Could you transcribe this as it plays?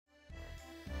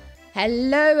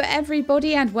Hello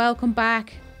everybody and welcome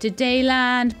back to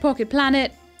Deiland Pocket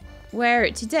Planet, where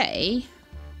today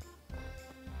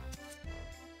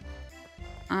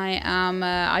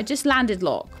I just landed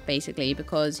Locke basically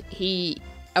because he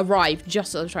arrived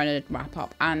just as I was trying to wrap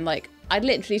up, and like I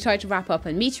literally tried to wrap up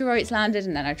and meteorites landed,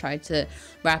 and then I tried to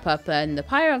wrap up and the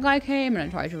pirate guy came, and I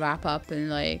tried to wrap up and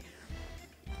like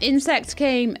insects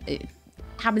came. It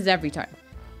happens every time.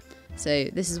 So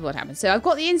this is what happens. So I've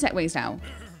got the insect wings now.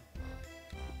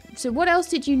 So what else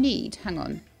did you need? Hang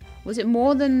on. Was it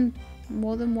more than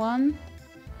one?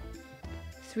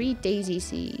 3 daisy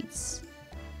seeds.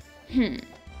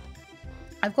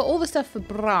 I've got all the stuff for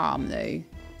Brahm though.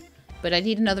 But I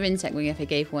need another insect wing if I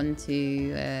gave one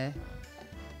to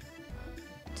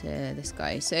this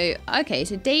guy. So okay,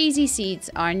 so daisy seeds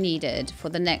are needed for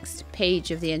the next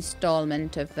page of the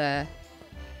installment of that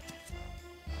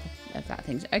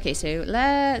thing. Okay, so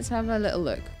let's have a little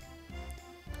look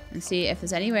and see if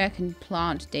there's any way I can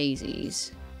plant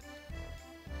daisies.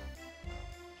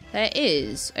 There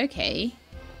is. Okay.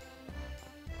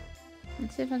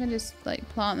 Let's see if I can just like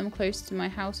plant them close to my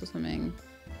house or something.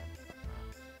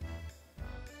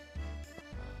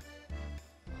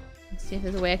 Let's see if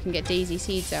there's a way I can get daisy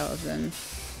seeds out of them.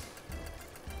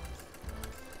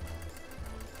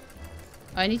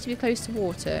 Oh, I need to be close to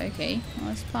water. Okay. Well,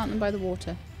 let's plant them by the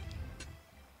water.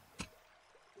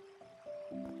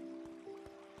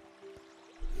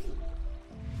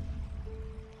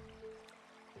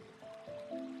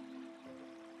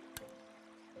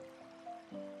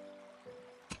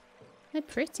 They're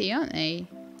pretty, aren't they?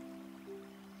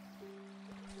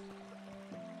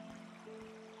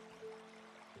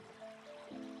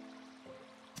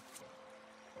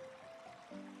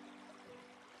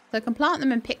 So I can plant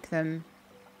them and pick them.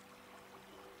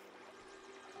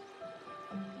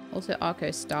 Also,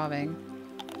 Arco's starving.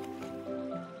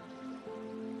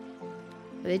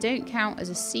 But they don't count as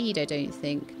a seed, I don't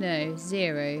think. No,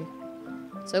 0.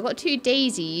 So I've got 2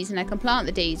 daisies, and I can plant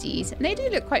the daisies. And they do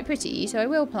look quite pretty, so I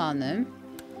will plant them.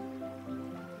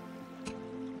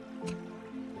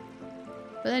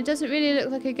 But then it doesn't really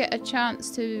look like I get a chance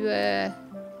to...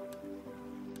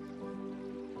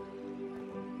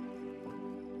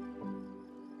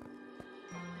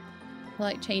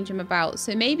 like, change them about.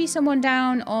 So maybe someone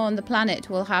down on the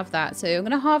planet will have that. So I'm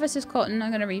going to harvest this cotton.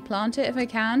 I'm going to replant it if I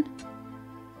can.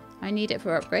 I need it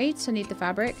for upgrades. I need the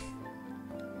fabric.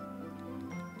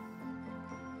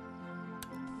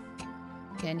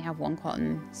 Okay, and you have 1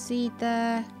 cotton seed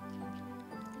there.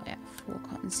 Yeah, 4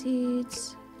 cotton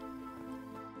seeds.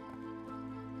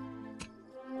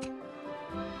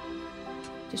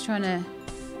 Just trying to...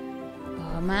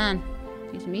 Oh man,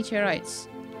 these meteorites.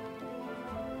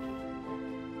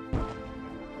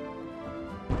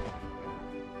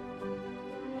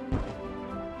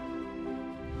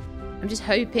 I'm just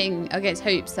hoping against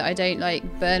hopes that I don't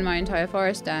like burn my entire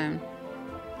forest down.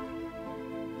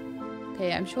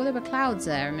 Okay, I'm sure there were clouds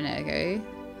there a minute ago.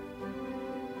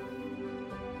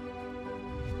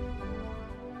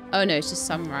 Oh no, it's just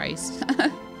sunrise.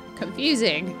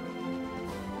 Confusing.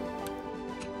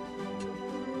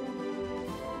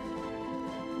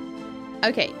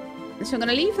 Okay, so I'm going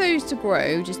to leave those to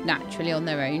grow just naturally on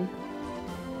their own.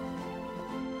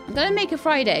 I'm going to make a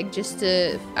fried egg just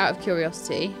to, out of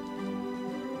curiosity.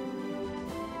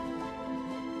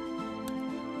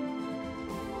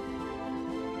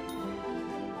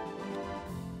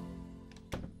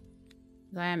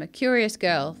 I am a curious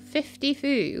girl. 50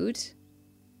 food.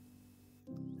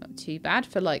 Not too bad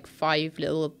for like 5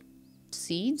 little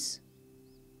seeds.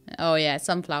 Oh yeah,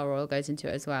 sunflower oil goes into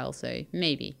it as well, so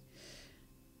maybe.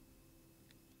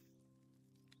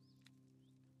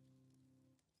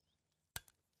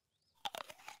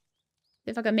 See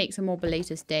if I can make some more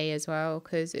Belatus Day as well,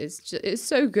 because it's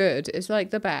so good. It's like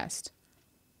the best.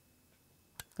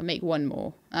 I'll make 1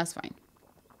 more. That's fine.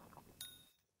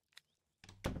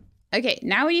 Okay,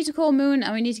 now we need to call Moon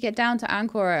and we need to get down to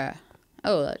Ancora.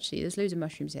 Oh, actually, there's loads of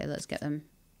mushrooms here. Let's get them.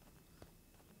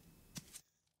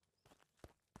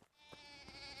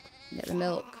 Get the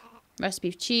milk. Recipe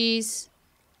of cheese.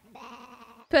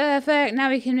 Perfect. Now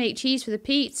we can make cheese for the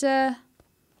pizza.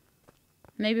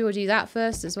 Maybe we'll do that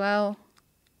first as well.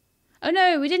 Oh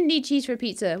no, we didn't need cheese for a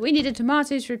pizza. We needed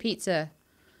tomatoes for a pizza.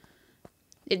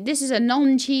 This is a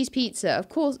non-cheese pizza. Of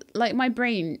course, like my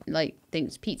brain like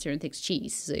thinks pizza and thinks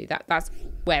cheese. So that's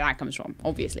where that comes from,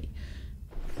 obviously.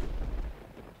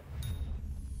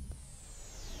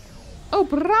 Oh,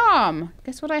 Brahm!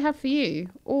 Guess what I have for you?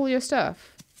 All your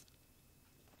stuff.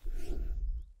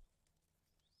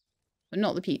 But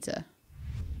not the pizza.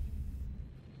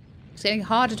 It's getting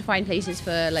harder to find places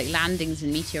for like landings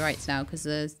and meteorites now because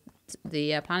there's just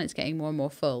the planet's getting more and more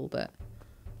full, but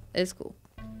it's cool.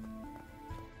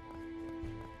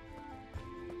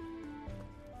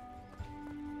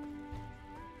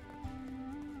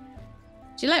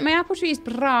 Do you like my apple trees,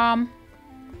 Bram?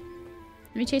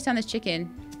 Let me chase down this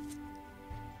chicken.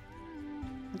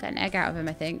 I'll get an egg out of him,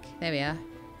 I think. There we are.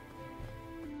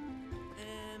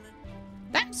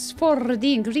 Thanks for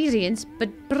the ingredients, but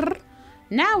brr,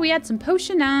 now we add some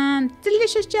potion and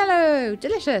delicious jello.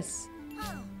 Delicious.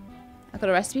 I've got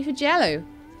a recipe for jello.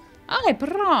 Hi,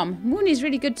 Bram. Mooney's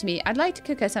really good to me. I'd like to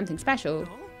cook her something special.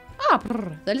 Ah,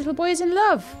 brr, the little boy is in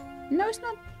love. No, it's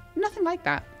not. Nothing like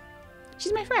that.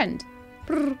 She's my friend.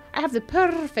 Brr, I have the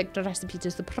perfect recipe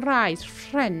to surprise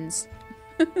friends.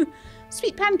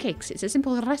 Sweet pancakes. It's a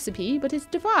simple recipe, but it's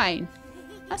divine.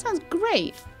 That sounds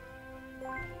great.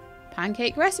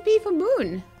 Pancake recipe for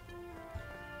Moon.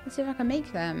 Let's see if I can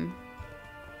make them.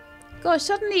 Gosh,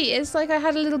 suddenly it's like I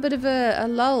had a little bit of a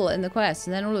lull in the quest,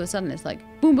 and then all of a sudden it's like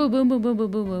boom, boom, boom, boom, boom,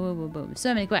 boom, boom, boom, boom, boom, boom.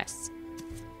 So many quests.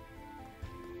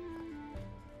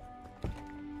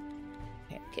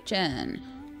 Okay, kitchen.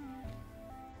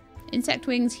 Insect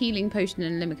wings, healing potion,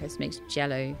 and limicus makes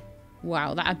jello.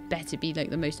 Wow, that had better be like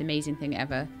the most amazing thing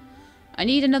ever. I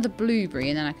need another blueberry,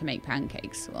 and then I can make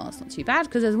pancakes. Well, that's not too bad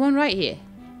because there's one right here.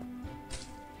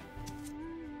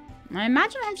 I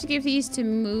imagine I have to give these to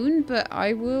Moon, but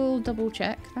I will double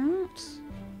check that.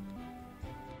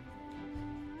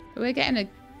 But we're getting a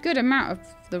good amount of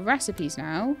the recipes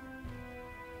now.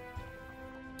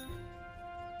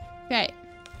 Okay.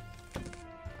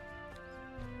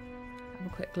 Have a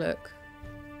quick look.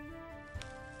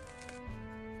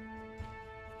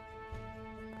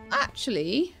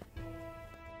 Actually,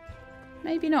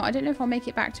 maybe not. I don't know if I'll make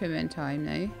it back to him in time,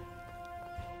 though.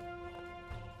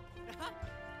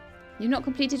 You've not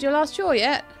completed your last chore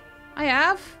yet? I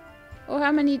have. Or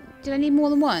how many? Did I need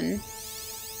more than one?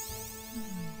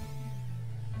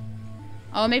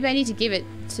 Oh, maybe I need to give it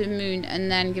to Moon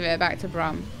and then give it back to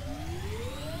Bram.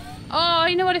 Oh,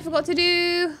 you know what I forgot to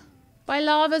do? Buy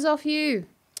lavas off you.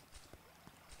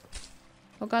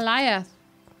 Or Goliath.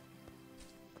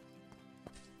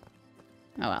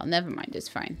 Oh well, never mind. It's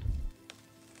fine.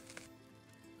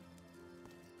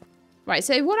 Right,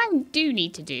 so what I do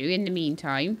need to do in the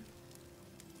meantime...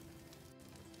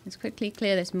 Let's quickly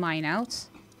clear this mine out.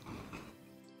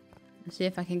 And see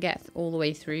if I can get all the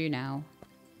way through now.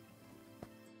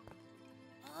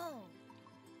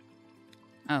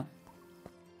 Oh.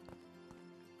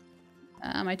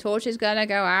 My torch is gonna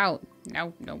go out.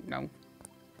 No, no, no.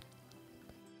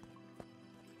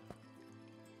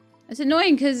 It's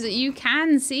annoying because you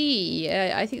can see.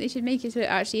 I think they should make it so it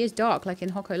actually is dark, like in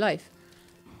Hoko Life.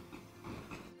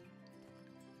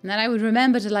 And then I would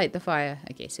remember to light the fire.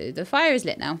 Okay, so the fire is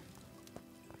lit now.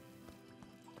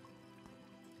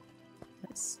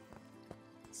 Let's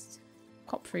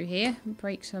pop through here and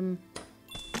break some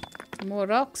more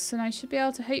rocks, and I should be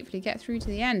able to hopefully get through to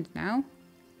the end now.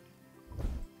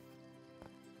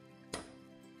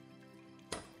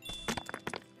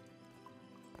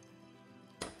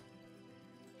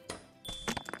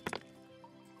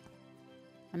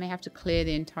 I may have to clear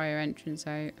the entire entrance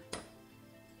out.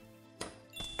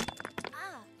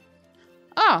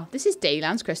 Ah, this is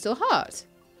Deiland's crystal heart.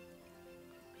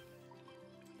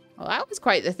 Well, that was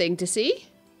quite the thing to see.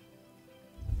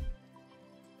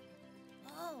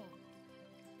 Oh.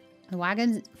 A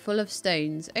wagon full of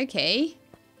stones. Okay.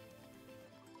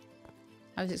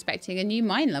 I was expecting a new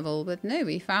mine level, but no,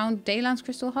 we found Deiland's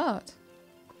crystal heart.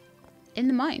 In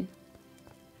the mine.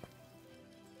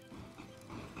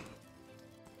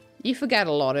 You forget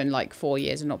a lot in like 4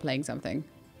 years of not playing something.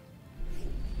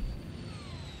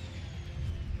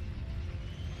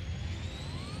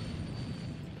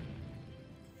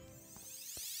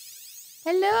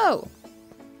 Hello.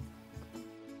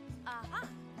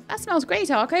 That smells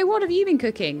great, Arco. What have you been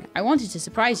cooking? I wanted to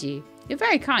surprise you. You're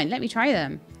very kind. Let me try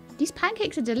them. These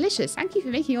pancakes are delicious. Thank you for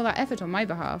making all that effort on my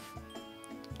behalf.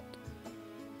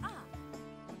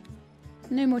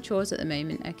 No more chores at the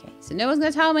moment. Okay, so no one's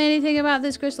going to tell me anything about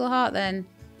this crystal heart then.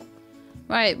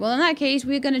 Right, well in that case,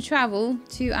 we're going to travel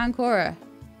to Ancora.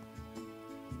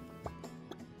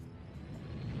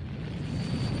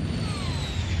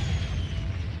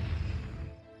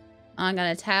 I'm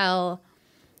going to tell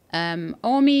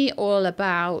Omi all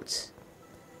about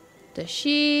the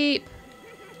sheep.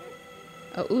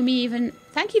 Oh, Umi even...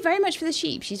 Thank you very much for the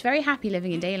sheep. She's very happy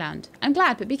living in Deiland. I'm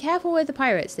glad, but be careful with the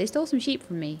pirates. They stole some sheep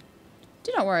from me.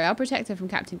 Do not worry, I'll protect her from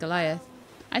Captain Goliath.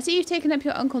 I see you've taken up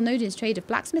your Uncle Nodin's trade of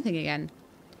blacksmithing again.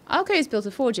 Alco's built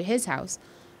a forge at his house.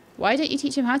 Why don't you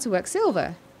teach him how to work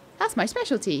silver? That's my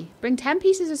specialty. Bring 10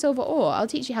 pieces of silver ore. I'll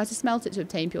teach you how to smelt it to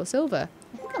obtain pure silver.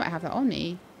 I think I might have that on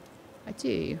me. I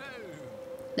do.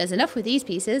 There's enough with these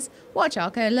pieces. Watch,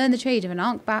 Arco, and learn the trade of an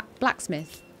Ankh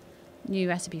blacksmith. New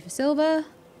recipe for silver.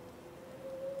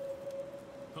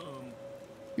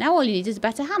 Now all you need is a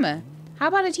better hammer. How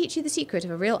about I teach you the secret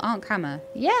of a real Ankh hammer?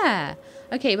 Yeah!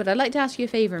 Okay, but I'd like to ask you a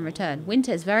favour in return.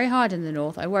 Winter is very hard in the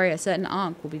north. I worry a certain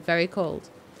Ankh will be very cold.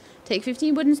 Take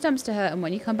 15 wooden stumps to her, and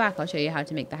when you come back, I'll show you how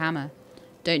to make the hammer.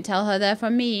 Don't tell her they're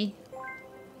from me.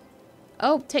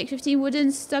 Oh, take 15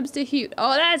 wooden stumps to Hute.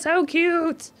 Oh, that's so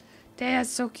cute! They are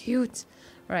so cute.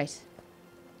 Right.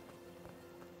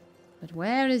 But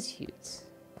where is Hute?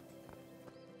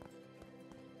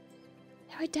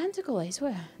 They're identical, I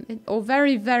swear. Or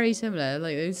very, very similar,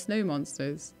 like those snow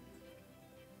monsters.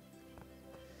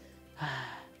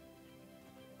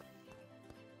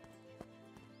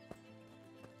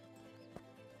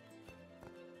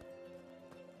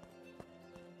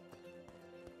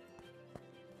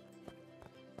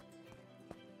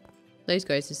 Those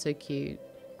guys are so cute.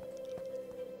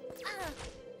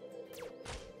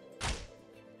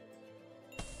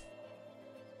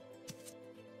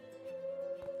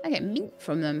 I get meat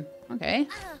from them. Okay.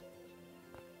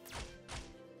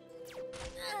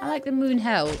 I like the moon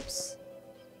helps.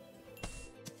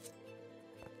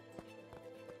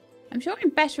 I'm sure I'm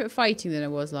better at fighting than I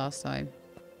was last time.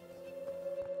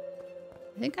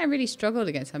 I think I really struggled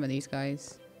against some of these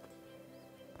guys.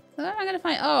 Where am I going to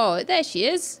find... Oh, there she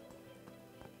is.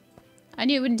 I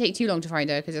knew it wouldn't take too long to find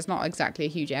her because it's not exactly a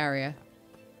huge area.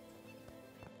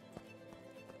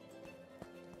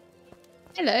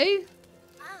 Hello.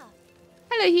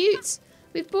 Hello, Hute.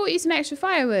 We've brought you some extra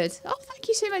firewood. Oh, thank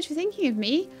you so much for thinking of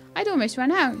me. I'd almost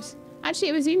run out. Actually,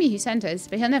 it was Umi who sent us,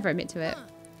 but he'll never admit to it.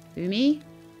 Umi?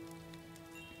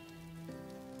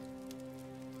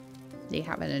 They're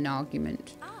having an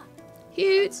argument.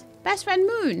 Hute, best friend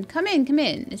Moon, come in, come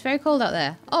in. It's very cold out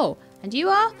there. Oh, and you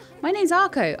are? My name's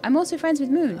Arco. I'm also friends with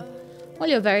Moon. Well,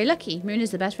 you're very lucky. Moon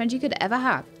is the best friend you could ever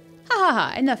have. Ha ha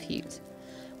ha, enough, Hute.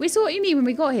 We saw what you mean when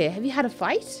we got here. Have you had a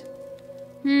fight?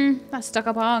 That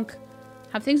stuck-up Ankh.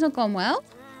 Have things not gone well?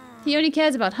 He only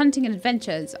cares about hunting and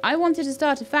adventures. I wanted to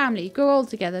start a family, grow old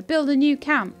together, build a new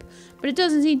camp. But it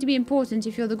doesn't seem to be important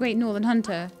if you're the great northern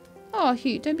hunter. Oh,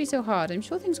 Hute, don't be so hard. I'm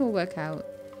sure things will work out.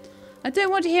 I don't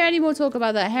want to hear any more talk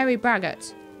about that hairy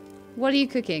braggart. What are you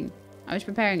cooking? I was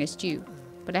preparing a stew,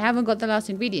 but I haven't got the last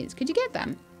ingredients. Could you get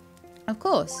them? Of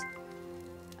course.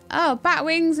 Oh, bat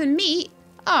wings and meat?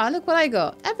 Ah, look what I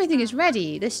got. Everything is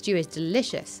ready. This stew is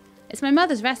delicious. It's my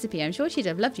mother's recipe. I'm sure she'd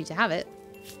have loved you to have it.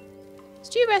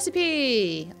 Stew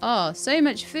recipe! Oh, so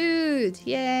much food.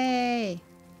 Yay.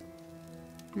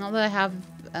 Not that I have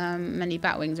many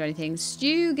bat wings or anything.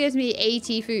 Stew gives me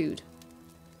 80 food.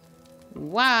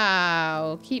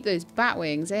 Wow. Keep those bat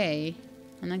wings, eh?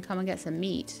 And then come and get some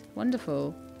meat.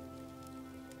 Wonderful.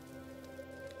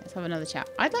 Let's have another chat.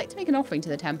 I'd like to make an offering to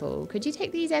the temple. Could you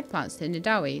take these eggplants to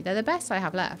Nidawi? They're the best I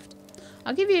have left.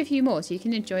 I'll give you a few more so you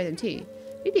can enjoy them too.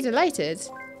 We'd be delighted.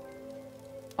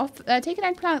 Take an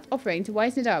eggplant offering to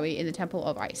Wise Nidawi in the Temple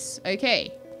of Ice.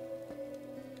 Okay.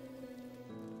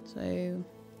 So...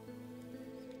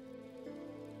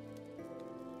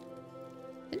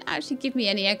 didn't actually give me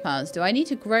any eggplants. Do I need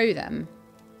to grow them?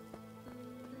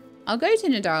 I'll go to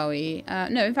Nidawi.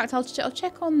 No, in fact, I'll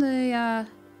check on the...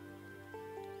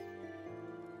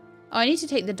 Oh, I need to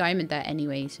take the diamond there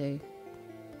anyway, so...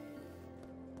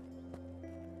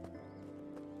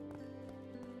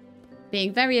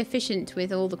 being very efficient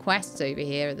with all the quests over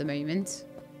here at the moment.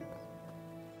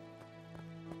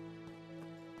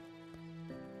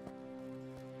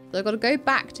 So I've got to go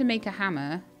back to make a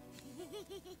hammer.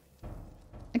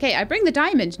 Okay, I bring the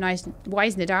diamond, nice,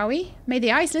 Wise Nidawi. May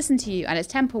the ice listen to you and its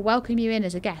temple welcome you in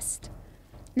as a guest.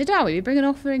 Nidawi, we bring an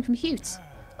offering from Hute.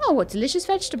 Oh, what delicious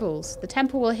vegetables. The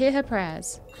temple will hear her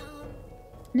prayers.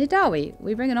 Nidawi,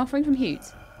 we bring an offering from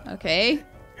Hute. Okay.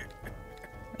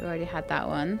 We already had that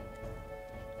one.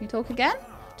 Can you talk again?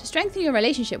 To strengthen your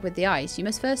relationship with the ice, you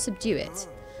must first subdue it.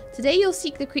 Today you'll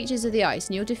seek the creatures of the ice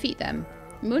and you'll defeat them.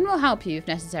 Moon will help you if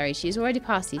necessary. She has already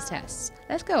passed these tests.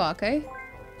 Let's go, Arco.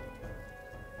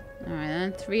 Alright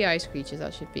then, 3 ice creatures.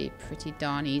 That should be pretty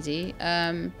darn easy.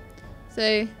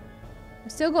 So,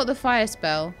 I've still got the fire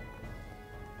spell.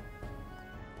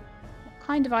 What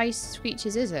kind of ice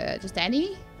creatures is it? Just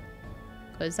any?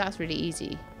 Because that's really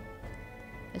easy.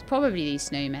 It's probably these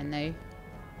snowmen though.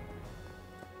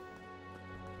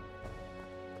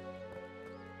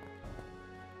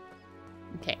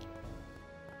 Okay.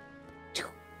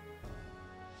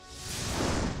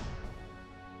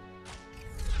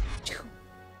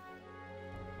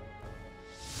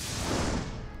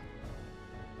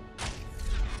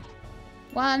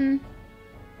 One.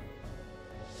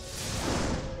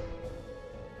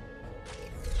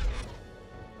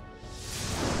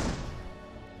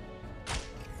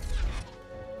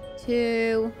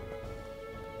 2.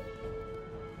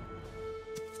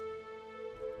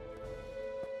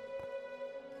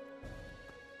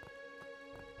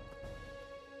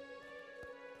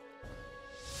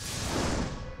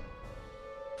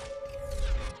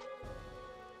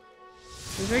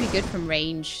 It's really good from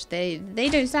range. They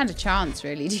don't stand a chance,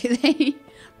 really, do they?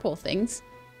 Poor things.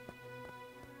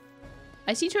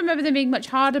 I seem to remember them being much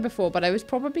harder before, but I was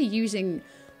probably using...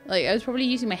 Like, I was probably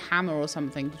using my hammer or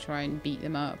something to try and beat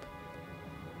them up.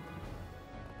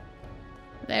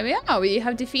 There we are. We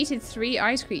have defeated 3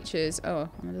 ice creatures. Oh,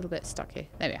 I'm a little bit stuck here.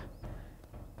 There we are.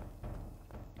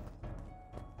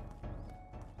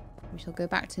 We shall go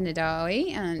back to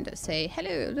Nidawi and say,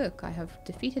 hello, look, I have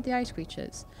defeated the ice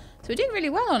creatures. So we're doing really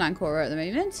well on Ankora at the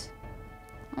moment.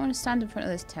 I want to stand in front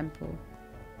of this temple.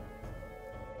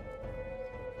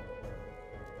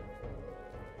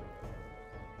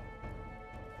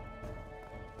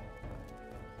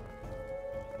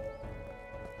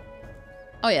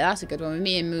 Oh yeah, that's a good one with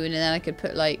me and Moon, and then I could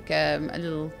put like a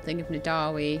little thing of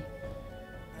Nidawi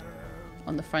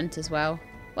on the front as well.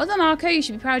 Well done, Arco, you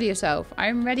should be proud of yourself. I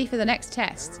am ready for the next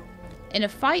test. In a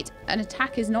fight, an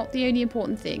attack is not the only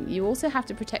important thing. You also have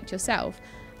to protect yourself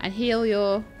and heal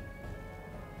your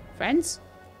friends.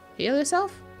 Heal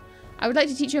yourself? I would like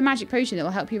to teach you a magic potion that will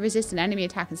help you resist an enemy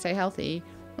attack and stay healthy.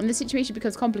 When the situation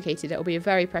becomes complicated, it will be a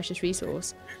very precious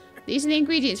resource. These are the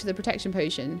ingredients for the protection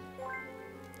potion.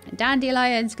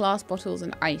 Dandelions, glass bottles,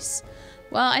 and ice.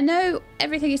 Well, I know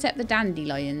everything except the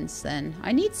dandelions, then.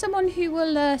 I need someone who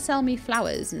will sell me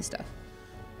flowers and stuff.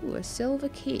 Ooh, a silver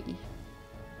key.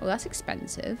 Oh, that's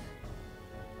expensive.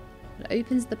 It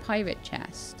opens the pirate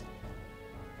chest.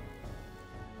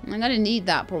 I'm gonna need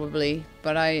that probably,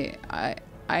 but I'm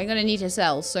gonna need to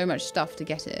sell so much stuff to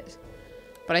get it.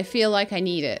 But I feel like I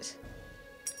need it.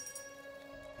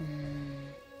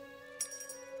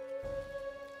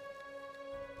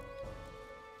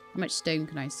 How much stone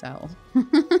can I sell?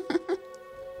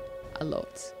 A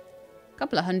lot. A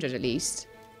couple of hundred at least.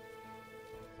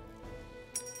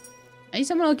 I need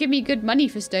someone who'll give me good money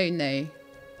for stone though.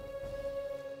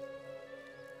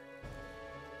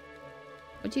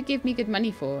 What do you give me good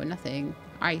money for? Nothing.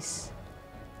 Ice.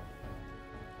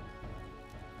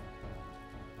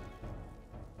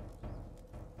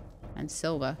 And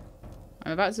silver.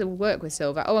 I'm about to work with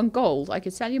silver. Oh, and gold. I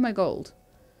could sell you my gold.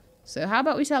 So how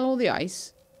about we sell all the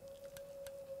ice?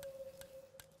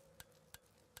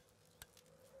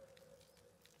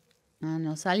 And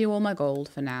I'll sell you all my gold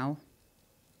for now.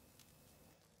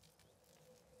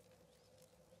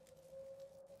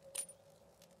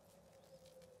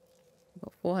 I've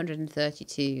got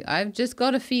 432. I've just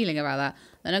got a feeling about that.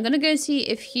 Then I'm going to go see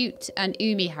if Hute and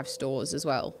Umi have stores as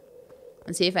well.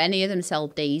 And see if any of them sell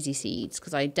daisy seeds.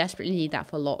 Because I desperately need that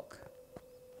for Locke.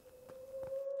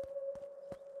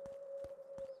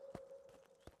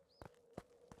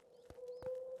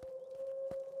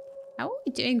 How are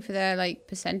we doing for their, like,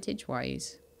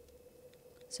 percentage-wise?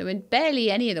 So we're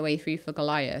barely any of the way through for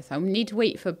Goliath. I need to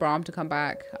wait for Brahm to come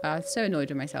back. I'm so annoyed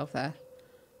with myself there.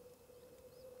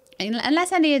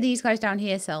 Unless any of these guys down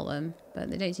here sell them. But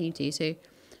they don't seem to. So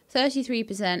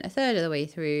 33%, a third of the way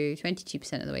through.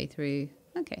 22% of the way through.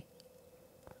 Okay.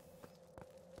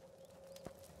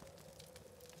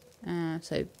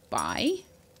 So buy.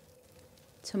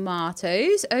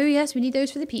 Tomatoes. Oh, yes, we need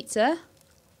those for the pizza.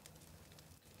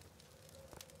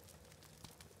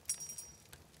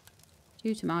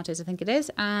 Two tomatoes, I think it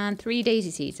is. And 3 daisy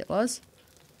seeds it was.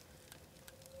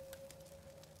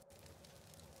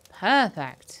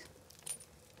 Perfect.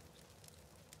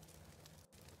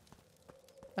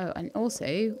 Oh, and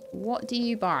also, what do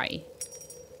you buy?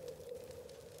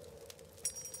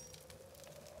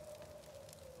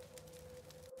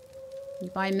 You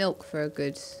buy milk for a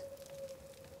good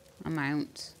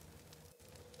amount.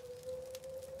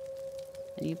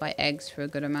 And you buy eggs for a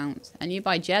good amount. And you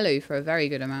buy jello for a very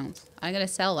good amount. I'm going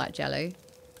to sell that jello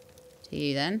to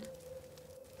you then.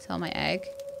 Sell my egg.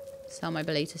 Sell my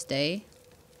Belatus Day.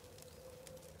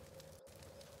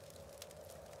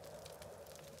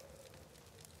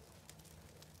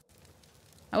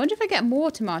 I wonder if I get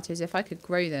more tomatoes if I could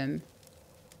grow them.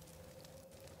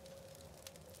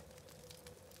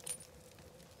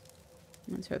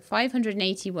 That's right,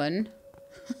 581.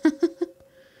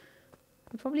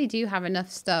 I probably do have enough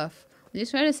stuff. I'm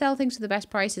just trying to sell things for the best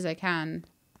prices I can.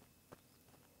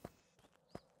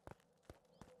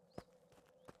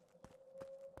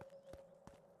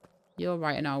 You're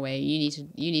right in our way. You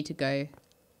need to go.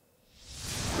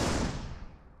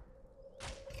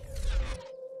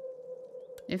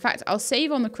 In fact, I'll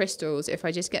save on the crystals if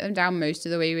I just get them down most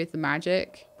of the way with the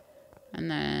magic. And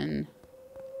then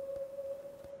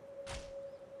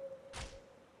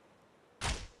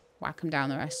them down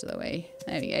the rest of the way.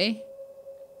 There we go. A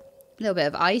little bit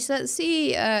of ice. Let's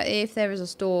see if there is a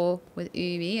store with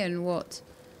Umi and what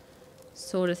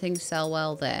sort of things sell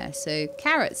well there. So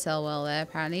carrots sell well there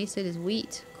apparently. So does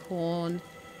wheat, corn,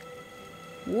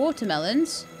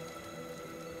 watermelons,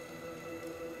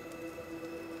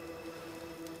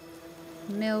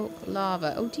 milk,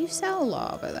 lava. Oh, do you sell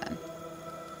lava then?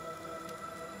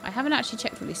 I haven't actually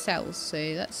checked what he sells, so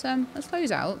let's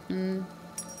close out. And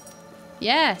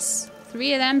yes,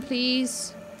 3 of them,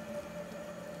 please.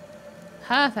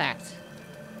 Perfect.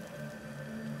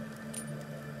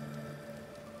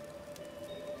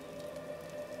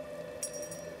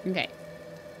 Okay.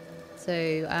 So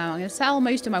I'm going to sell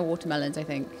most of my watermelons, I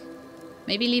think.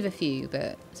 Maybe leave a few,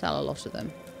 but sell a lot of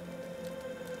them.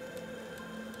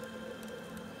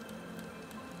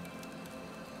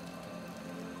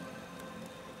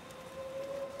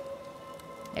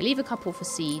 Yeah, leave a couple for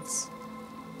seeds.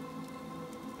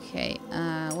 Okay,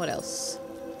 what else?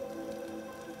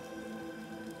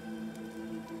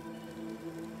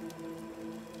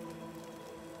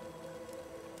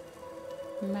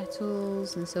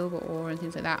 Metals and silver ore and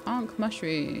things like that. Ankh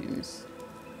mushrooms.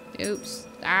 Oops.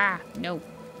 Ah, no.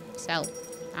 Sell.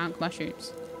 Ankh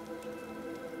mushrooms.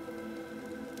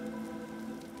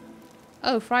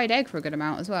 Oh, fried egg for a good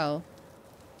amount as well.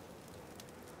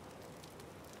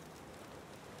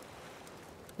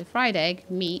 So fried egg,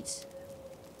 meat,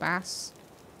 bass,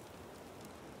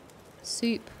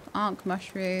 soup, ankh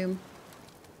mushroom.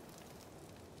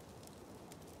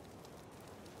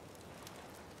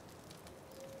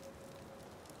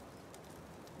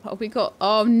 Oh, we got.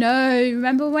 Oh no!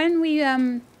 Remember when we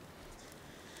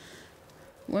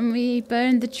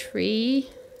burned the tree?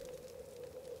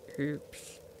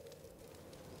 Oops.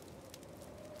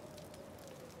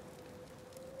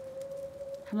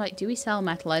 I'm like, do we sell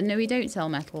metal? No, we don't sell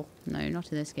metal. No,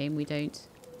 not in this game. We don't.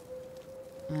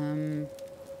 I'm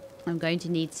going to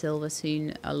need silver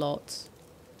soon a lot.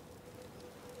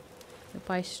 Go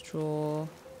buy straw. I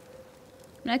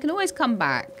mean, I can always come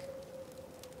back.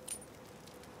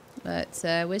 But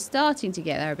we're starting to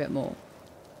get there a bit more.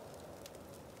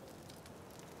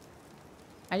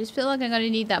 I just feel like I'm going to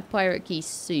need that pirate key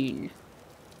soon.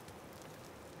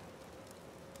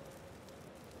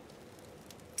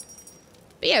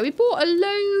 But yeah, we bought a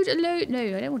load. No,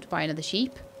 I don't want to buy another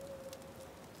sheep.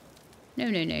 No. I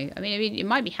mean, it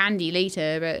might be handy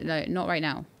later, but no, not right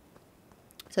now.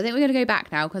 So I think we're going to go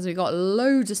back now because we've got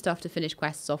loads of stuff to finish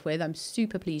quests off with. I'm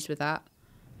super pleased with that.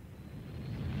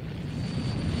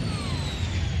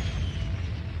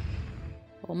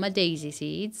 All my daisy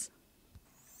seeds.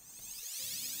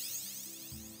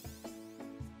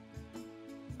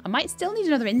 I might still need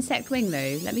another insect wing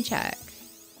though. Let me check.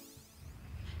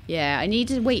 Yeah, I need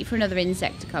to wait for another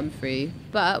insect to come through.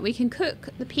 But we can cook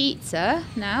the pizza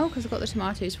now because I've got the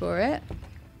tomatoes for it.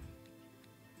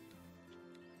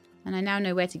 And I now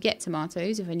know where to get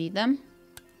tomatoes if I need them.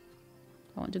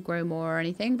 I want to grow more or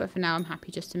anything, but for now I'm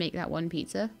happy just to make that one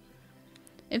pizza.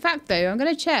 In fact though, I'm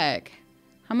going to check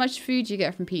how much food you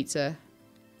get from pizza.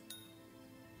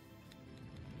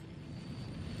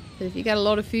 But if you get a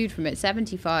lot of food from it,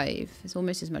 75. It's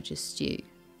almost as much as stew.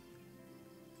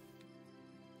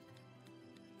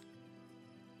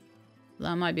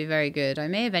 That might be very good. I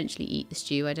may eventually eat the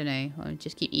stew. I don't know. I'll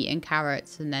just keep eating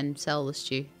carrots and then sell the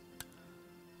stew.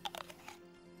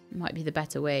 Might be the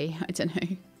better way. I don't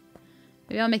know.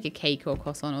 Maybe I'll make a cake or a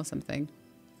croissant or something.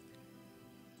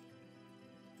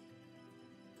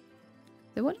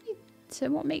 So what do we...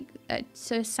 So what make...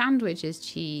 so sandwich is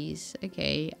cheese.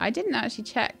 Okay. I didn't actually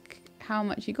check how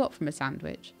much you got from a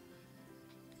sandwich.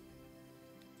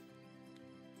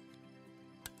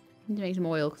 I need to make some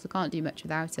oil because I can't do much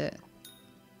without it.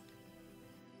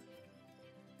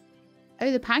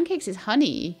 Oh, the pancakes is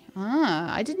honey.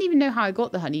 Ah, I didn't even know how I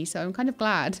got the honey, so I'm kind of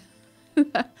glad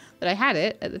that I had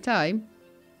it at the time.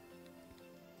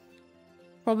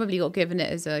 Probably got given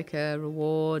it as like a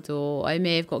reward, or I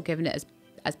may have got given it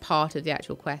as part of the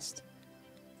actual quest.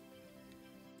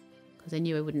 Because I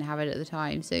knew I wouldn't have it at the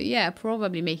time. So yeah,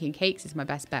 probably making cakes is my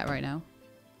best bet right now.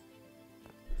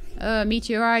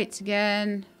 Meteorites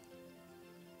again.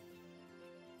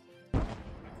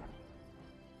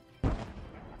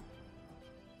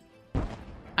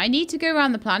 I need to go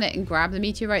around the planet and grab the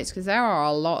meteorites because there are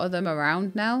a lot of them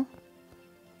around now.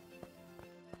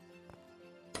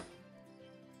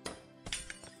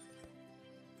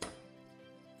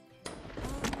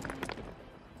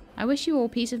 I wish you all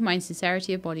peace of mind,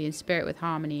 sincerity of body, and spirit with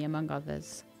harmony, among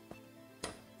others.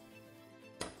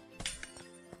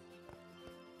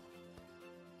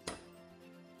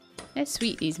 They're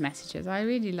sweet, these messages. I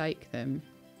really like them.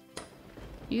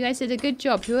 You guys did a good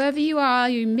job. Whoever you are,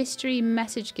 you mystery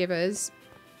message givers,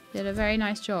 did a very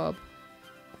nice job.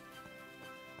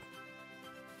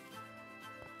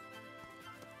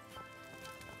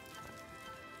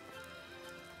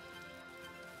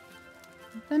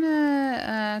 I'm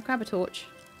gonna grab a torch.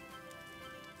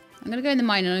 I'm gonna go in the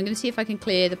mine and I'm gonna see if I can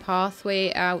clear the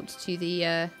pathway out to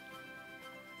the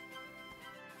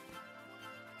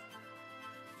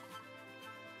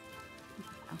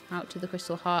out to the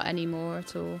crystal heart anymore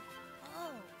at all.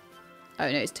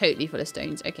 Oh no, it's totally full of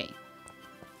stones. Okay.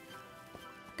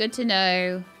 Good to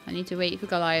know. I need to wait for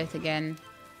Goliath again.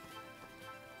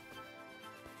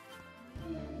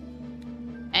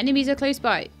 Enemies are close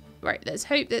by. Right, let's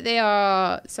hope that they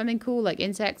are something cool like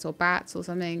insects or bats or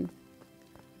something.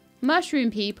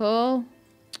 Mushroom people.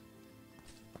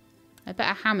 I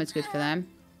bet a hammer's good for them.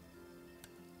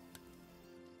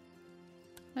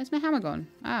 Where's my hammer gone?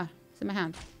 Ah, it's in my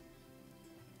hand.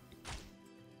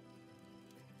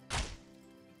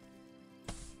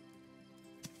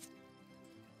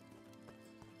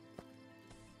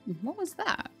 What was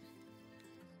that?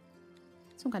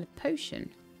 Some kind of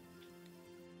potion.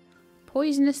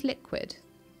 Poisonous liquid.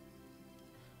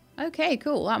 Okay,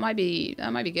 cool. That might be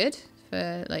good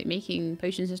for like making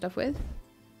potions and stuff with.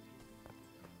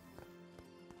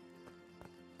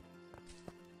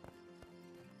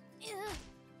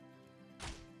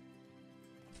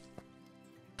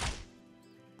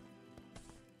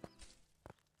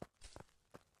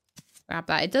 Grab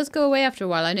that. It does go away after a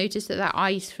while. I noticed that that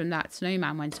ice from that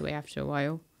snowman went away after a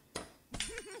while.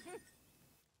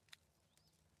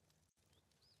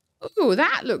 Ooh,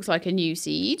 that looks like a new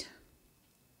seed.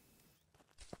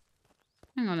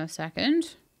 Hang on a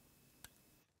second.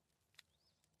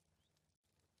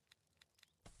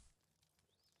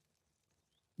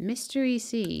 Mystery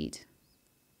seed.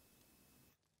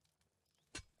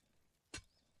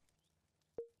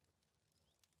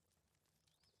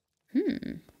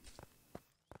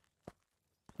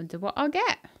 Wonder what I'll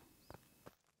get.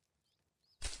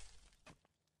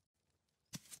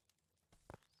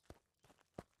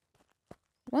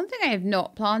 One thing I have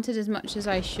not planted as much as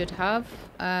I should have,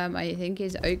 I think,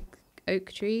 is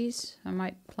oak trees. I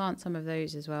might plant some of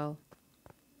those as well.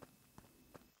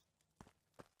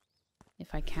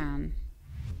 If I can.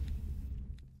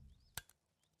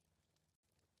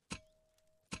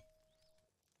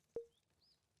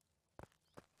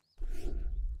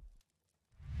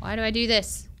 Why do I do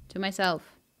this to myself?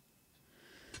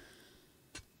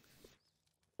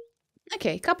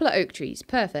 Okay, a couple of oak trees.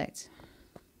 Perfect.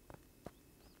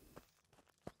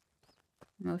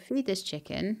 I'll feed this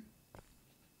chicken.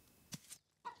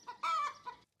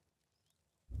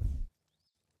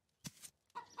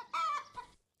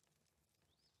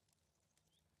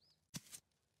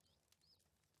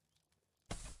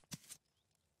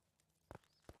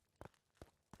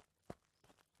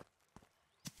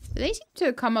 They seem to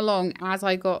have come along as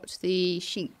I got the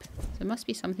sheep. So there must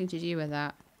be something to do with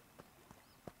that.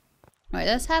 Right,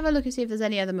 let's have a look and see if there's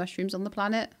any other mushrooms on the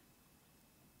planet.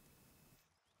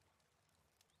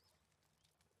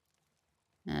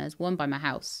 There's one by my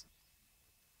house.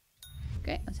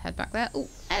 Okay, let's head back there. Oh,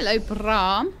 hello,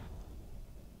 Bram.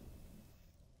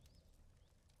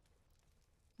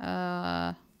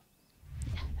 Yeah,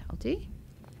 that'll do.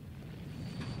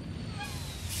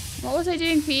 What was I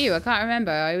doing for you? I can't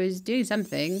remember. I was doing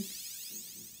something.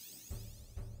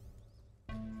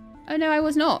 Oh, no, I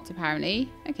was not, apparently.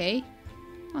 Okay,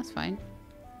 that's fine.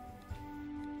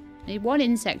 I need one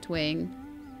insect wing.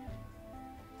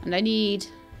 And I need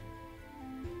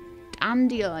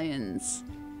dandelions.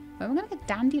 Where am I going to get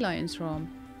dandelions from?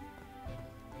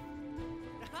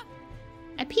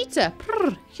 A pizza!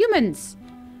 Prrr, humans!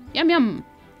 Yum yum!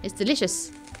 It's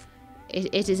delicious.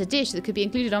 It is a dish that could be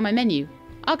included on my menu.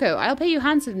 Arco, I'll pay you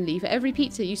handsomely for every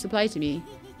pizza you supply to me.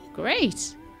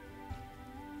 Great!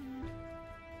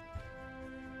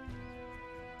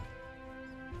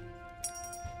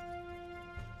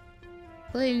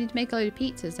 Well, you need to make a load of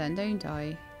pizzas then, don't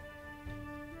I?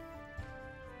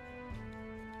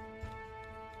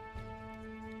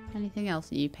 Anything else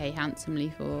that you pay handsomely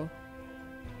for?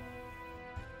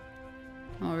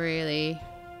 Oh, really?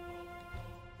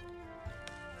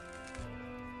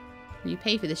 You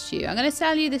pay for the stew. I'm going to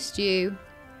sell you the stew.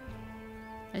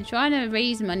 I'm trying to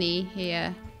raise money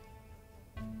here.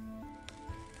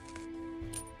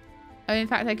 Oh, in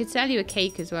fact, I could sell you a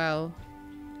cake as well.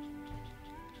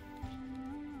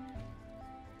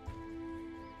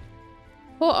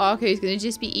 Poor Arco is going to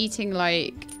just be eating,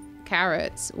 like,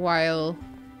 carrots while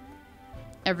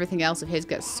everything else of his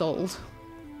gets sold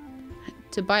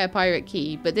to buy a pirate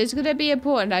key. But there's going to be a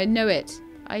port, and I know it.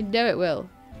 I know it will.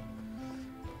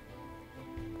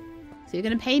 So you're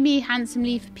going to pay me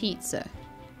handsomely for pizza.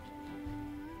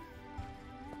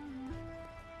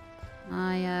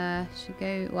 I should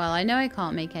go... Well, I know I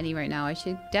can't make any right now. I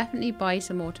should definitely buy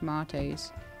some more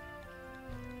tomatoes.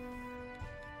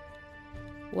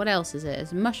 What else is it?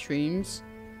 It's mushrooms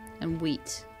and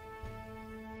wheat.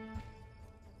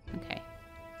 Okay.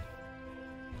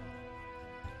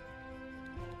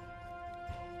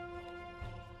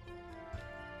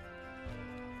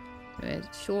 We're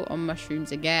short on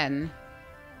mushrooms again.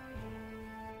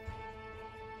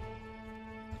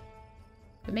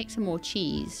 But make some more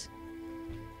cheese.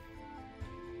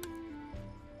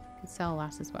 Can sell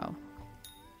that as well.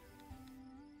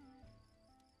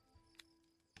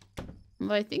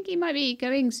 Well, I think he might be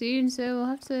going soon, so we'll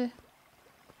have to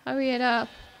hurry it up.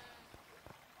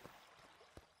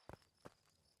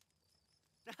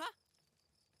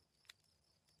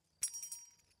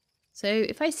 So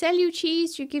if I sell you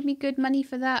cheese, do you give me good money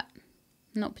for that?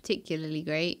 Not particularly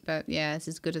great, but yeah, it's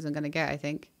as good as I'm going to get, I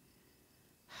think.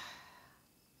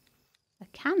 A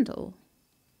candle?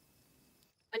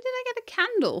 When did I get a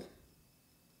candle?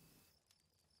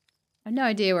 I have no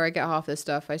idea where I get half this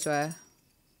stuff, I swear.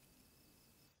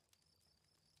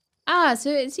 Ah,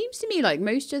 so it seems to me like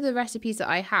most of the recipes that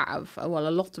I have, well, a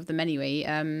lot of them anyway,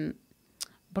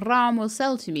 Bram will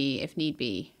sell to me if need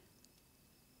be.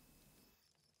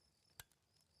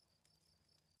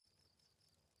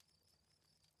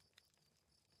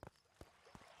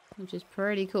 Which is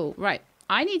pretty cool. Right,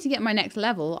 I need to get my next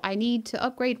level. I need to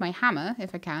upgrade my hammer,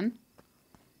 if I can.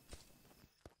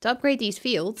 To upgrade these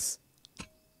fields.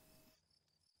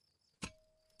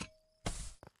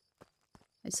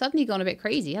 It's suddenly gone a bit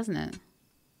crazy, hasn't it?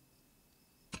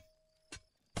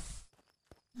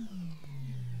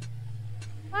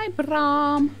 Hi,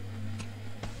 Bram.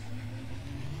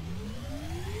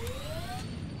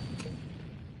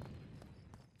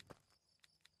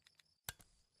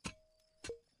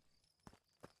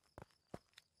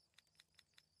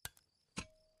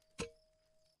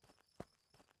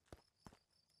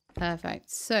 Perfect.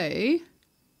 So, let's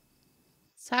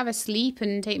have a sleep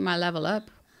and take my level up.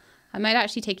 I might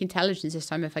actually take intelligence this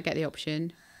time if I get the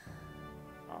option.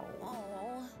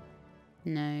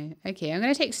 No. Okay, I'm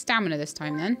going to take stamina this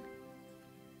time then.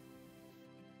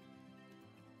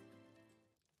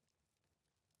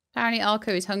 Apparently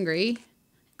Arco is hungry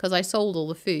because I sold all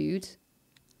the food.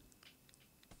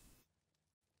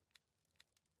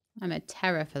 I'm a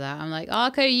terror for that. I'm like,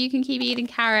 Arco, you can keep eating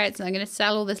carrots and I'm going to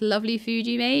sell all this lovely food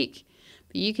you make.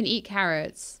 But you can eat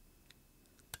carrots.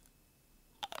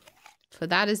 For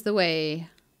that is the way.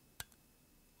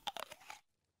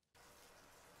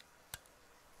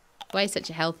 Why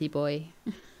such a healthy boy?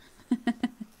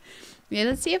 Yeah,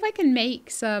 let's see if I can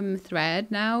make some thread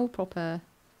now. Proper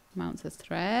amounts of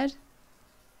thread.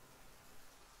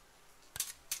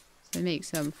 So make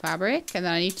some fabric. And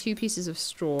then I need 2 pieces of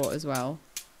straw as well.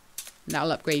 And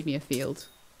that'll upgrade me a field.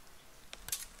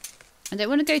 I don't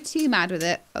want to go too mad with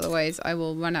it. Otherwise I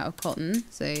will run out of cotton.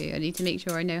 So I need to make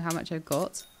sure I know how much I've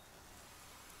got.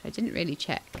 I didn't really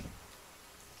check. So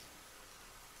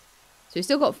we've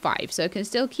still got 5. So I can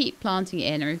still keep planting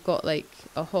it in. And we've got like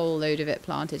a whole load of it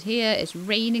planted here. It's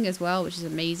raining as well, which is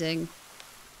amazing.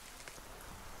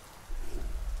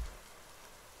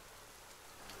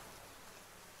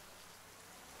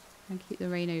 And keep the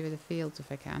rain over the fields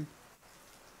if I can.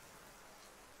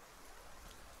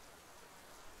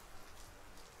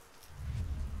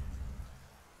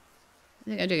 I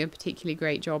think I'm doing a particularly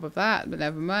great job of that, but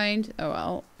never mind. Oh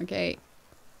well, okay.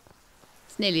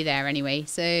 It's nearly there anyway.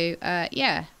 So,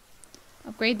 yeah.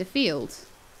 Upgrade the field.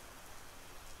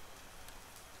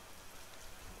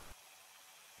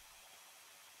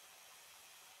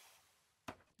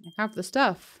 I have the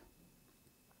stuff.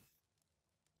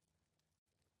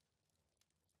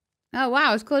 Oh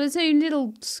wow, it's got its own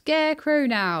little scarecrow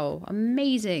now.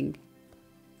 Amazing.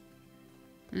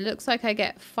 It looks like I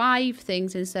get 5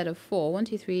 things instead of 4. 1,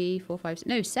 2, 3, 4, 5,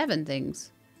 no, 7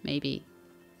 things, maybe.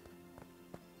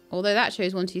 Although that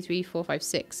shows 1, 2, 3, 4, 5,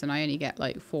 6, and I only get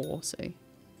like 4, so.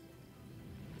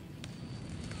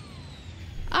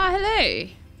 Ah, hello.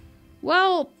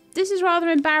 Well, this is rather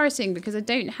embarrassing because I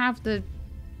don't have the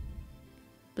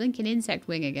blinking insect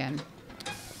wing again.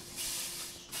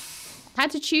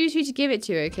 Had to choose who to give it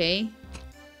to, okay?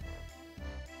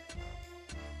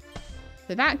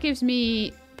 So that gives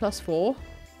me +4.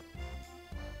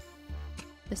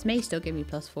 This may still give me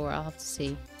 +4. I'll have to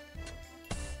see.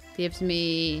 Gives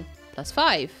me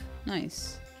 +5.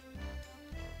 Nice.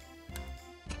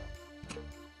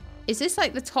 Is this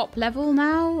like the top level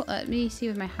now? Let me see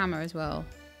with my hammer as well.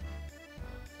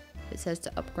 It says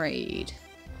to upgrade.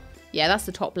 Yeah, that's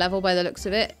the top level by the looks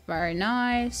of it. Very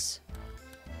nice.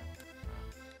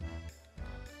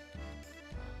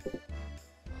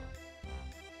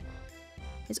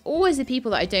 It's always the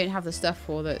people that I don't have the stuff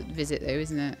for that visit, though,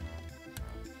 isn't it?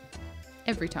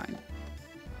 Every time.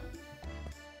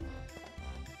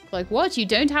 Like, what? You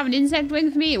don't have an insect wing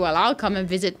for me? Well, I'll come and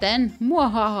visit then.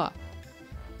 Mwahaha.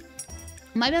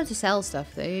 Might be able to sell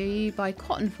stuff, though. You buy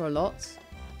cotton for a lot.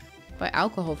 Buy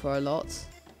alcohol for a lot.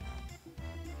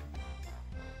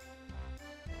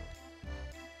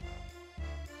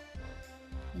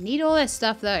 I need all this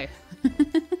stuff, though.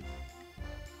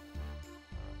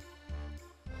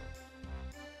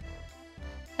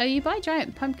 Oh, you buy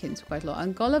giant pumpkins for quite a lot.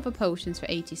 And Gulliver potions for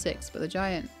 86, but the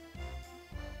giant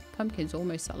pumpkins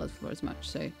almost sell us for as much.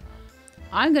 So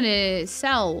I'm going to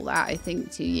sell that, I think,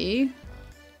 to you.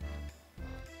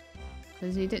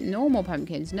 Because you didn't normal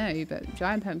pumpkins, no, but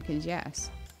giant pumpkins, yes.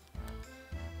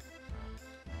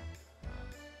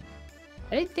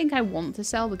 I don't think I want to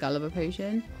sell the Gulliver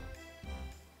potion.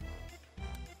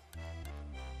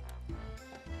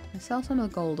 I sell some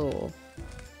of the gold ore.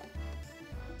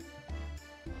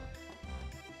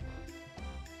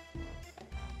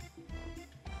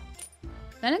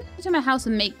 Then I'm going to go to my house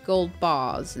and make gold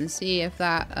bars and see if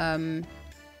that,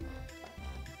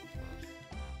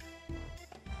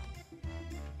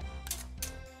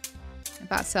 if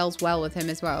that sells well with him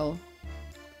as well.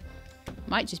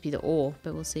 Might just be the ore,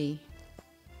 but we'll see.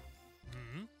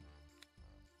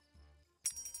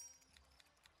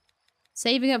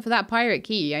 Saving up for that pirate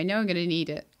key. I know I'm going to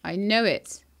need it. I know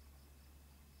it.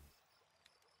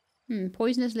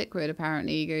 Poisonous liquid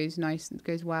apparently goes nice,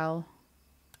 goes well.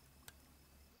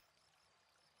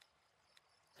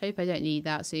 Hope I don't need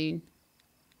that soon.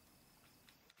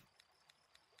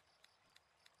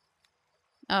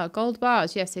 Oh, gold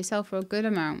bars. Yes, they sell for a good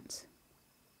amount.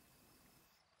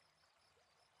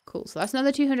 Cool. So that's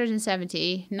another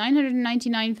 270.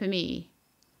 999 for me.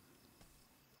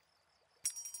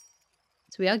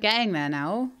 So we are getting there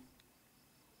now.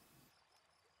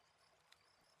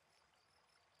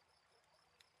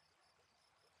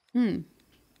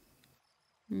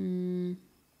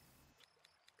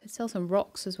 Could sell some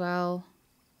rocks as well.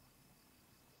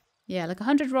 Yeah, like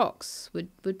 100 rocks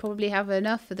would probably have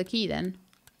enough for the key then.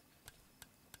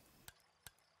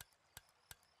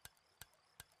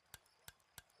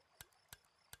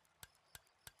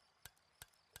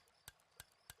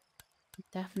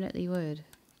 Definitely would.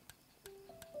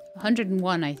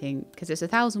 101, I think, because it's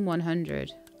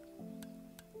 1,100.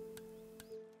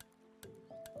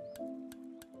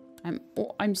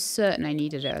 I'm certain I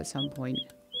needed it at some point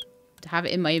to have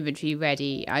it in my inventory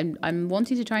ready. I'm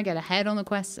wanting to try and get ahead on the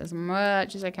quest as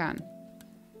much as I can.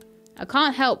 I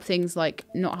can't help things like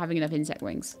not having enough insect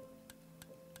wings.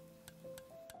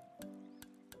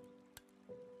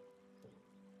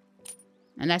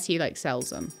 Unless he like sells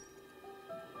them.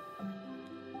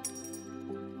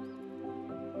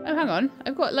 Oh, hang on.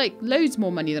 I've got like loads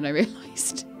more money than I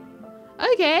realized.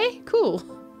 Okay, cool.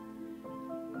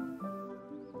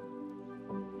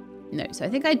 No, so I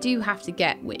think I do have to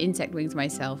get insect wings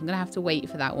myself. I'm going to have to wait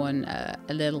for that one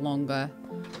a little longer.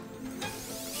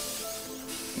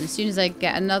 And as soon as I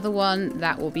get another one,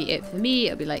 that will be it for me.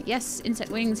 It'll be like, yes, insect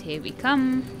wings, here we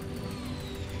come.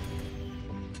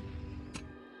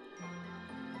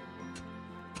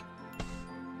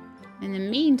 In the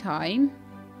meantime,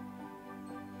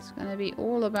 it's going to be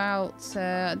all about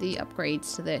the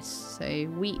upgrades to this. So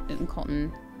wheat and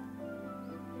cotton.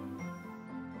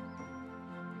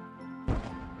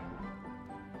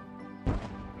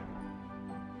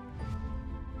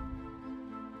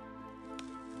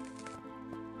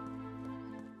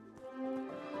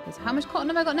 So how much cotton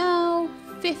have I got now?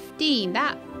 15.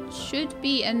 That should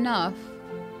be enough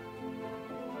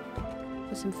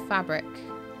for some fabric.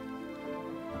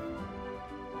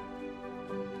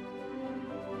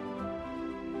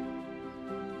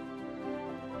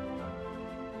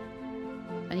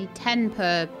 I need 10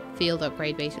 per field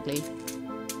upgrade, basically.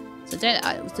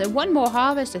 So one more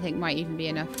harvest, I think, might even be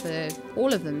enough for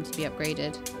all of them to be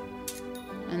upgraded.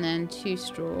 And then 2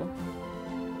 straw.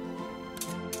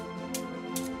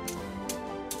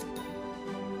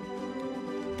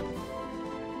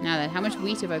 Now then, how much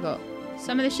wheat have I got?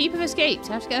 Some of the sheep have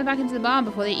escaped. I have to get them back into the barn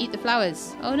before they eat the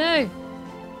flowers. Oh no!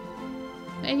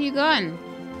 Where have you gone?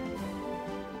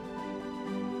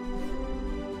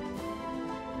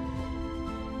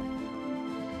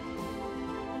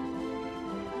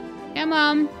 Come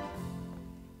on.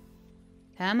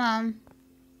 Come on.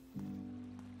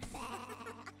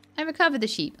 I recovered the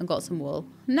sheep and got some wool.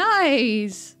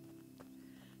 Nice!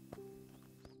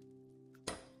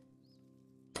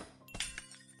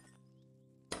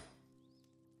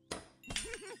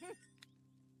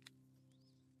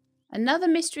 Another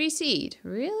mystery seed.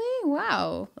 Really?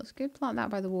 Wow. Let's go plant that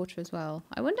by the water as well.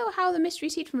 I wonder how the mystery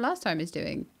seed from last time is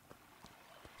doing.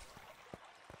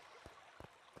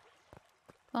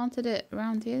 Planted it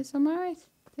around here somewhere, I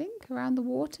think. Around the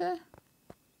water.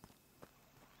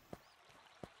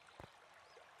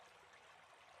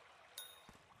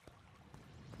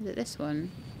 Is it this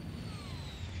one?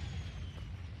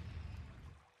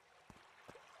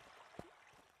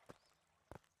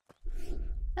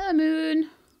 Hello, moon.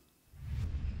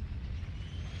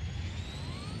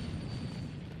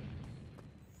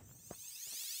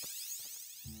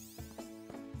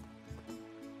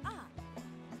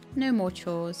 No more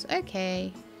chores.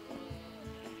 Okay.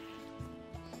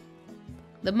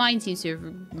 The mine seems to have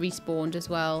respawned as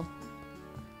well.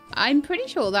 I'm pretty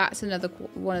sure that's another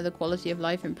one of the quality of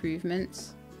life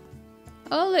improvements.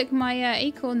 Oh, look, my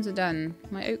acorns are done.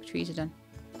 My oak trees are done.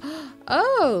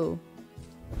 Oh!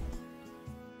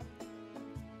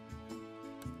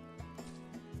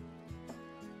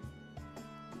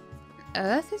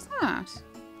 Earth is that?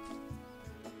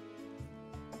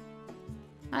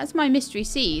 That's my mystery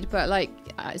seed, but like,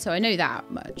 so I know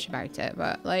that much about it,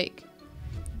 but like,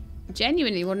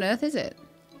 genuinely, what on earth is it?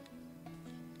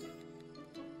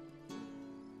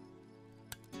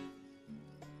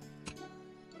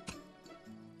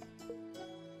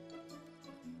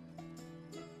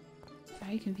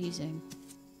 Very confusing.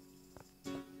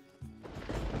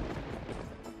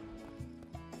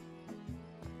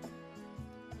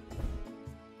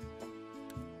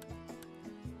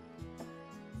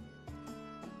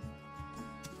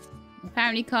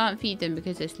 Apparently can't feed them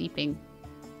because they're sleeping.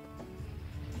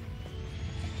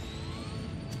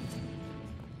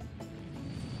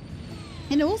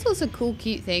 And all sorts of cool,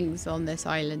 cute things on this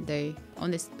island, though.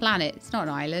 On this planet. It's not an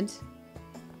island.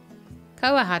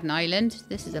 Koa had an island.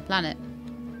 This is a planet.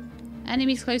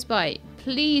 Enemies close by.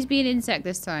 Please be an insect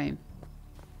this time.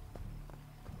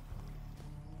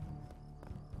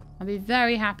 I'll be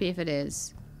very happy if it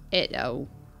is. Oh,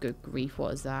 good grief,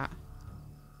 what is that?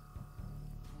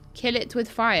 Kill it with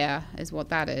fire is what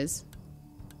that is.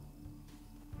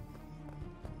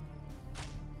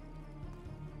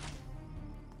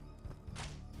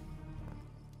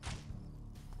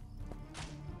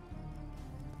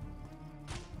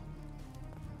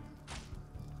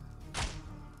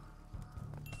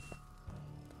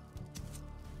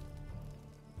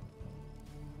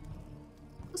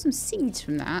 Got some seeds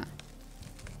from that.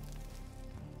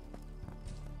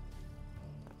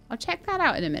 I'll check that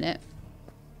out in a minute.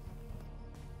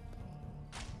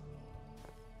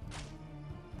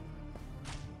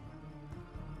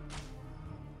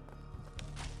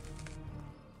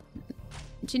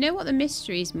 Do you know what the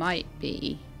mysteries might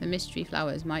be? The mystery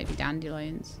flowers might be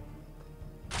dandelions.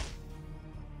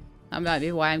 That might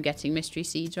be why I'm getting mystery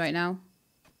seeds right now.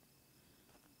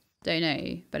 Don't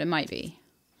know, but it might be.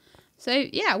 So,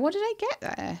 yeah, what did I get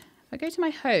there? If I go to my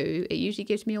hoe, it usually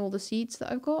gives me all the seeds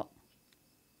that I've got.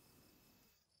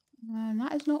 And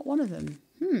that is not one of them.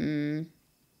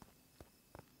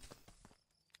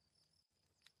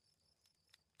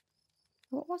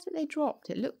 What was it they dropped?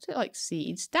 It looked like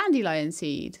seeds. Dandelion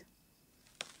seed.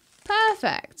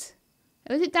 Perfect.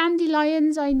 Was it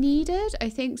dandelions I needed? I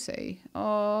think so.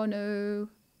 Oh, no.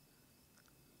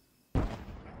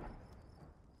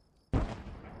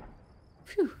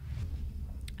 Phew.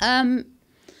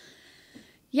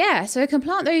 Yeah, so I can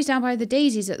plant those down by the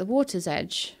daisies at the water's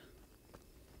edge.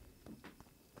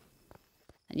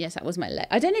 And yes, that was my leg.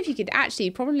 I don't know if you could actually,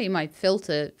 probably my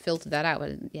filtered that out.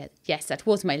 But yeah, yes, that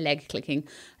was my leg clicking.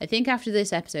 I think after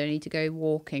this episode, I need to go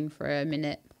walking for a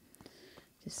minute.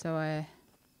 Just so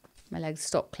my legs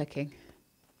stop clicking.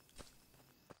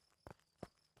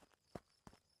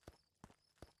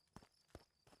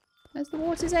 Where's the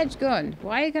water's edge gone?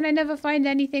 Why can I never find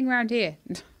anything around here?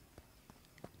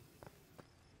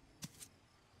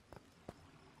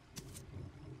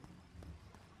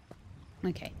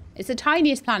 Okay. It's the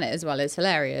tiniest planet as well. It's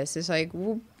hilarious. It's like,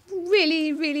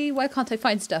 really, really, why can't I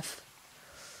find stuff?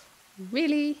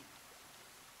 Really?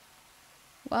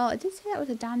 Well, I did say that was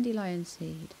a dandelion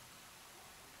seed.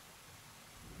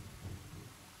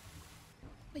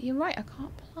 But you're right, I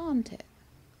can't plant it.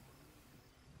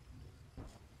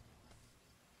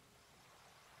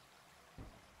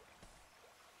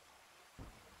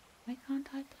 Why can't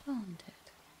I plant it?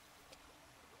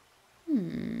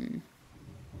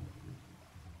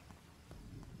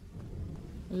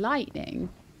 Lightning.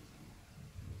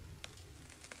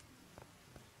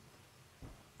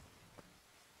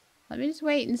 Let me just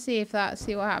wait and see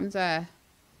what happens there.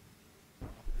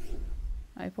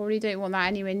 I probably don't want that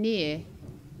anywhere near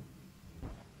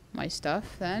my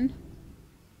stuff then.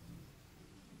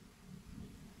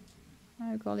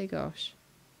 Oh, golly gosh.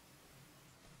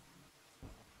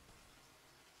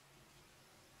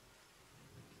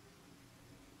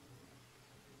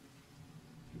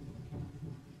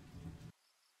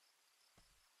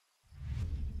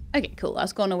 Okay, cool.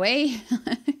 That's gone away.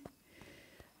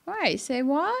 Right, so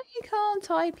why can't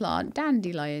I plant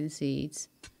dandelion seeds?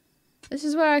 This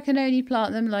is where I can only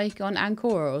plant them like on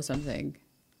Ancora or something.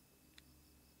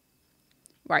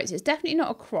 Right, so it's definitely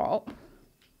not a crop.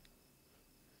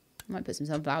 I might put some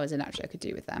sunflowers in, actually. I could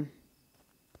do with them.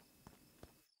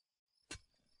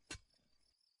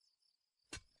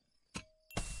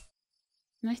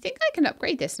 And I think I can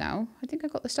upgrade this now. I think I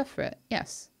got the stuff for it.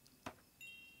 Yes.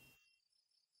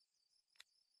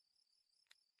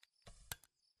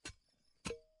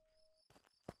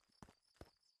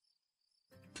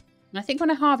 And I think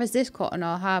when I harvest this cotton,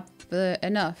 I'll have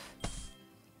enough.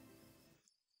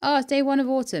 Oh, it's day 1 of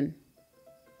autumn.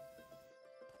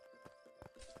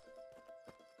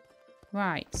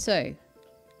 Right, so.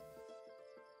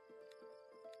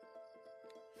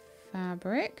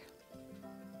 Fabric.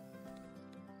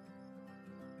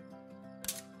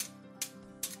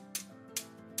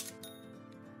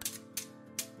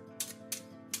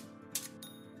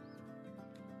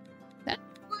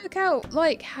 Work out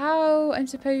like how I'm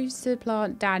supposed to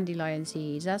plant dandelion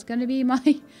seeds. That's going to be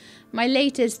my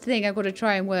latest thing I've got to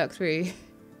try and work through.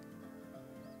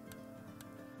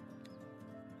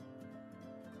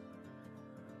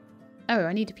 Oh,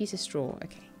 I need a piece of straw.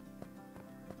 Okay.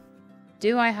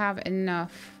 Do I have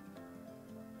enough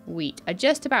wheat? I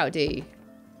just about do.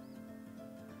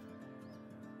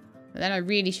 But then I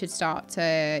really should start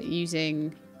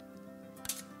using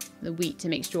the wheat to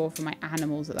make straw for my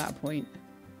animals at that point.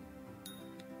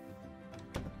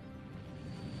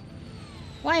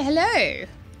 Why, hello!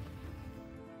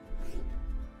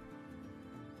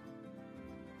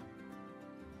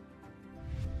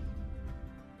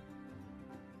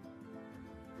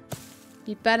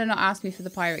 You better not ask me for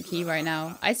the pirate key right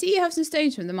now. I see you have some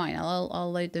stones from the mine.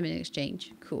 I'll load them in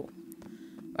exchange. Cool.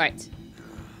 Right.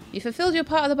 You fulfilled your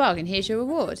part of the bargain. Here's your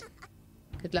reward.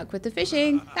 Good luck with the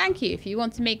fishing. Thank you. If you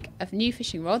want to make a new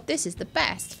fishing rod, this is the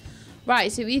best.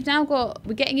 Right, so we've now got...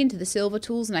 We're getting into the silver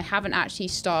tools, and I haven't actually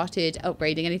started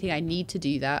upgrading anything. I need to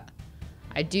do that.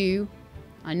 I do.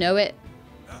 I know it.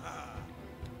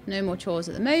 No more chores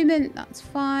at the moment. That's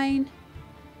fine.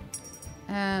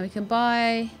 We can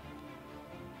buy...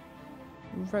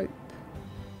 rope.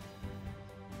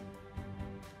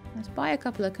 Let's buy a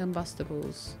couple of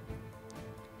combustibles.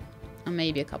 And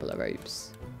maybe a couple of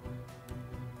ropes.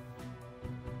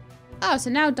 Oh, so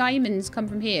now diamonds come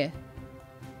from here.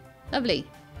 Lovely.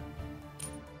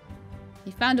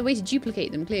 You found a way to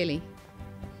duplicate them, clearly.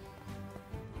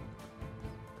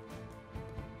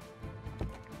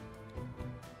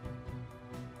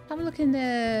 Have a look in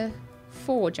the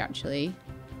forge, actually.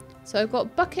 So I've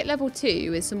got bucket level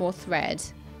 2 with some more thread.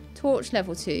 Torch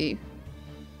level 2.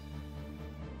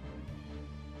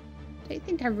 Don't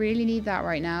think I really need that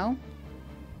right now.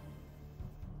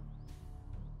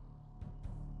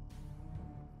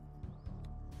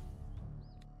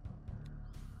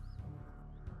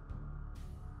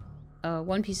 Oh,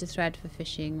 1 piece of thread for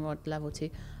fishing rod level 2.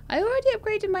 I already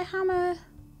upgraded my hammer.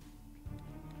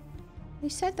 They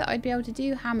said that I'd be able to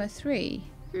do hammer 3.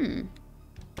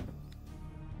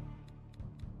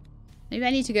 Maybe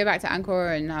I need to go back to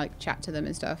Ancora and like chat to them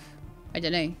and stuff. I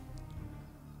don't know.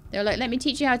 They're like, let me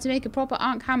teach you how to make a proper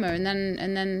Ankh hammer, and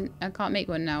then I can't make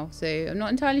one now. So I'm not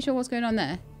entirely sure what's going on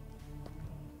there.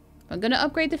 I'm gonna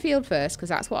upgrade the field first because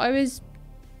that's what I was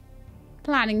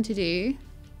planning to do.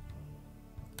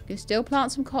 Can still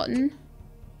plant some cotton.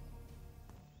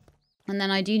 And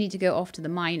then I do need to go off to the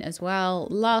mine as well.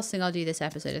 Last thing I'll do this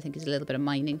episode, I think, is a little bit of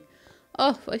mining.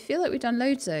 Oh, I feel like we've done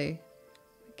loads though.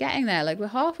 We're getting there. Like, we're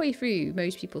halfway through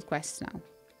most people's quests now.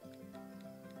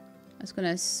 That's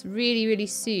gonna really, really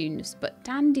soon. But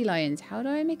dandelions. How do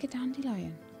I make a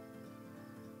dandelion?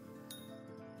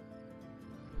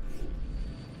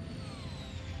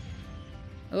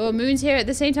 Oh, Moon's here at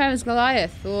the same time as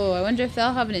Goliath. Oh, I wonder if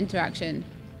they'll have an interaction.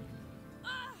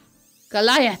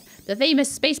 Goliath, the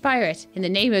famous space pirate. In the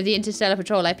name of the Interstellar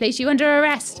Patrol, I place you under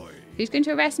arrest. Who's going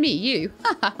to arrest me? You.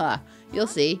 Ha ha ha. You'll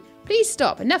see. Please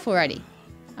stop. Enough already.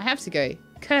 I have to go.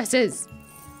 Curses.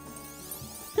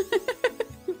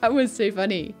 That was so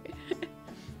funny.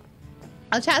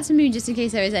 I'll chat to Moon just in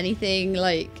case there is anything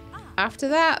like after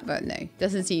that, but no,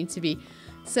 doesn't seem to be.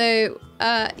 So,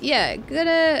 yeah,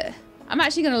 I'm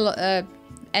actually gonna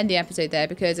end the episode there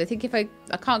because I think if I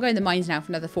can't go in the mines now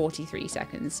for another 43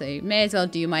 seconds, so may as well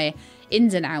do my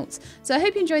ins and outs. So I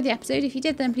hope you enjoyed the episode. If you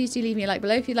did, then please do leave me a like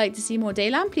below. If you'd like to see more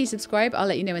Deiland, please subscribe. I'll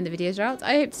let you know when the videos are out.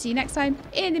 I hope to see you next time.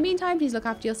 In the meantime, please look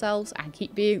after yourselves and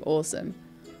keep being awesome.